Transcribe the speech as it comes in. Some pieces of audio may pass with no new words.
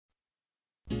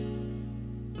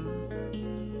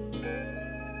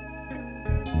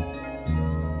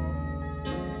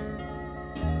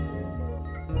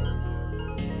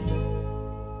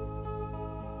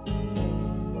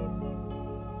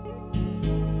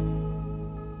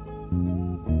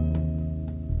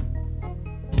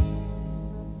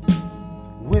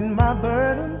When my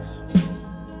burdens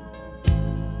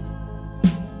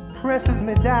presses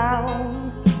me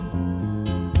down,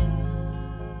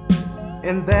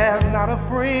 and there's not a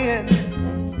friend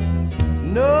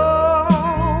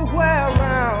nowhere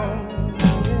around.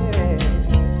 Yeah.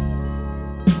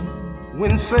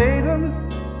 When Satan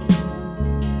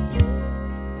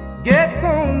gets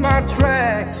on my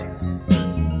track,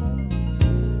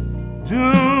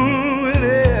 doing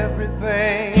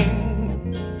everything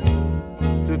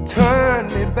to turn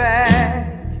me back,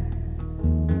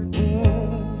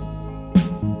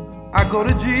 I go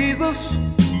to Jesus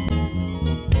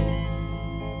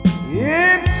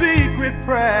in secret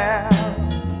prayer.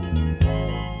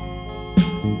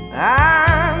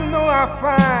 I know I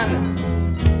find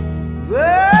the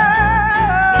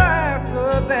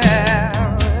answer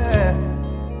there,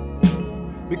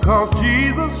 because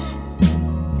Jesus,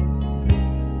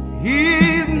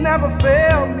 He's never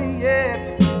failed me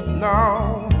yet.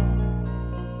 No,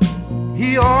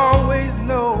 He always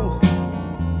knows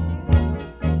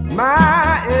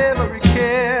my every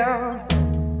care.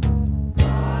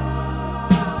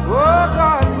 Oh,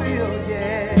 God will,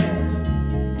 yes.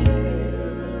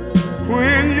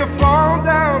 When you fall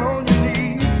down on your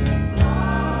knees,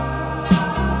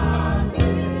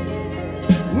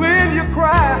 when you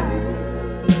cry,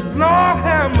 Lord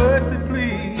have mercy,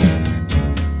 please,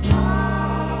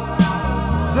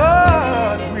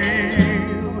 God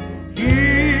will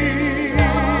hear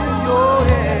your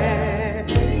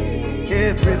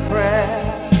every prayer.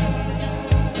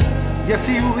 Yes,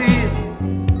 He will.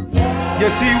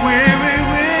 Yes, He will,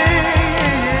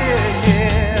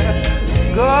 yeah.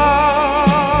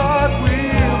 God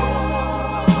will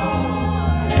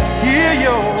hear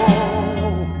your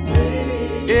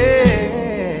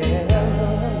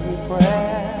every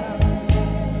prayer.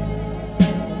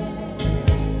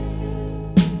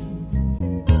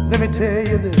 Let me tell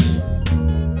you this.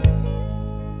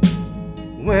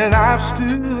 When I've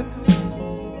stood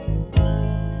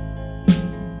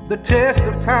the test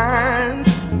of times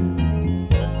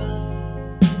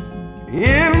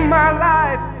in my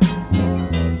life,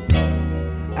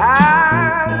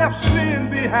 I left sin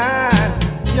behind.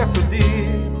 Yes, I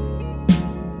did.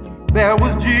 There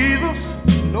was Jesus,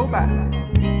 nobody,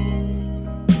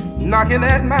 knocking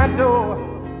at my door,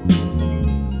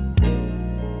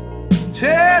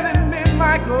 telling me,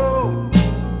 Michael,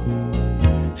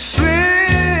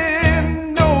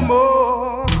 sin no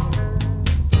more.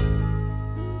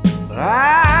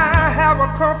 I have a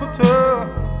comforter,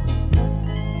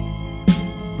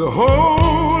 the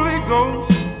Holy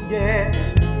Ghost, yes.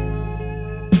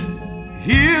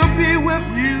 He'll be with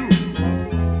you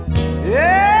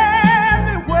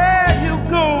everywhere you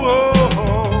go.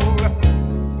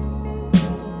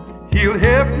 He'll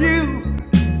help you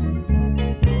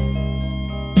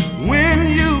when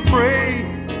you pray,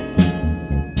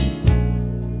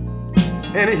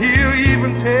 and He'll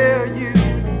even tell you,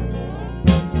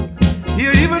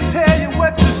 He'll even tell you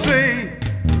what to say.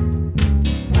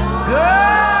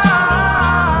 God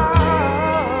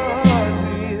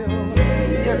will,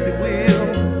 yes He will.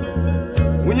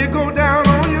 When you go down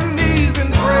on your knees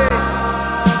and pray,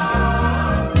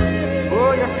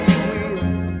 oh yes He will.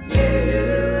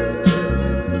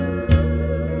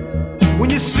 When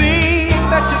you see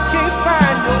that you can't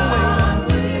find your way,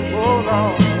 oh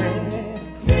Lord,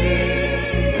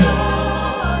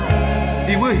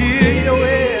 He will hear your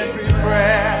every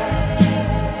prayer.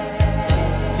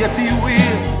 Yes, He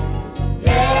will.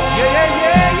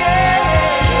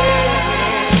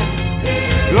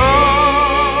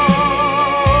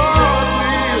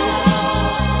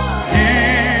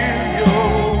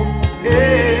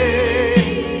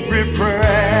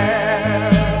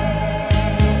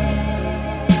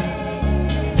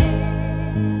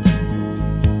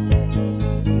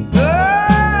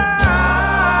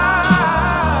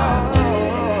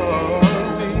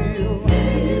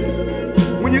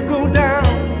 When you go down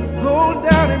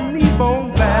in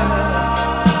Kneebone Valley,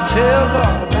 tell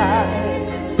God about it.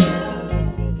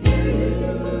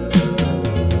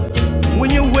 When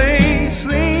your way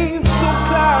seems so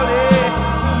cloudy,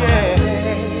 yeah,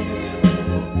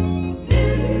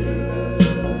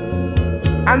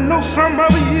 I know some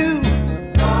of you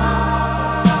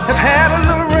have had a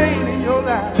little rain in your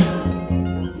life,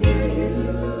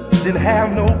 didn't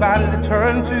have nobody to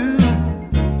turn to.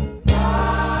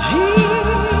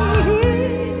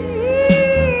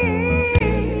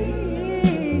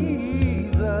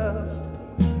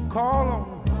 Call on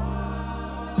Him.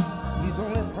 He's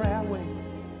on that prayer way.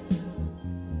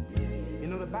 You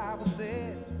know the Bible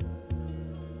says,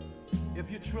 if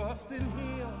you trust in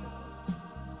Him,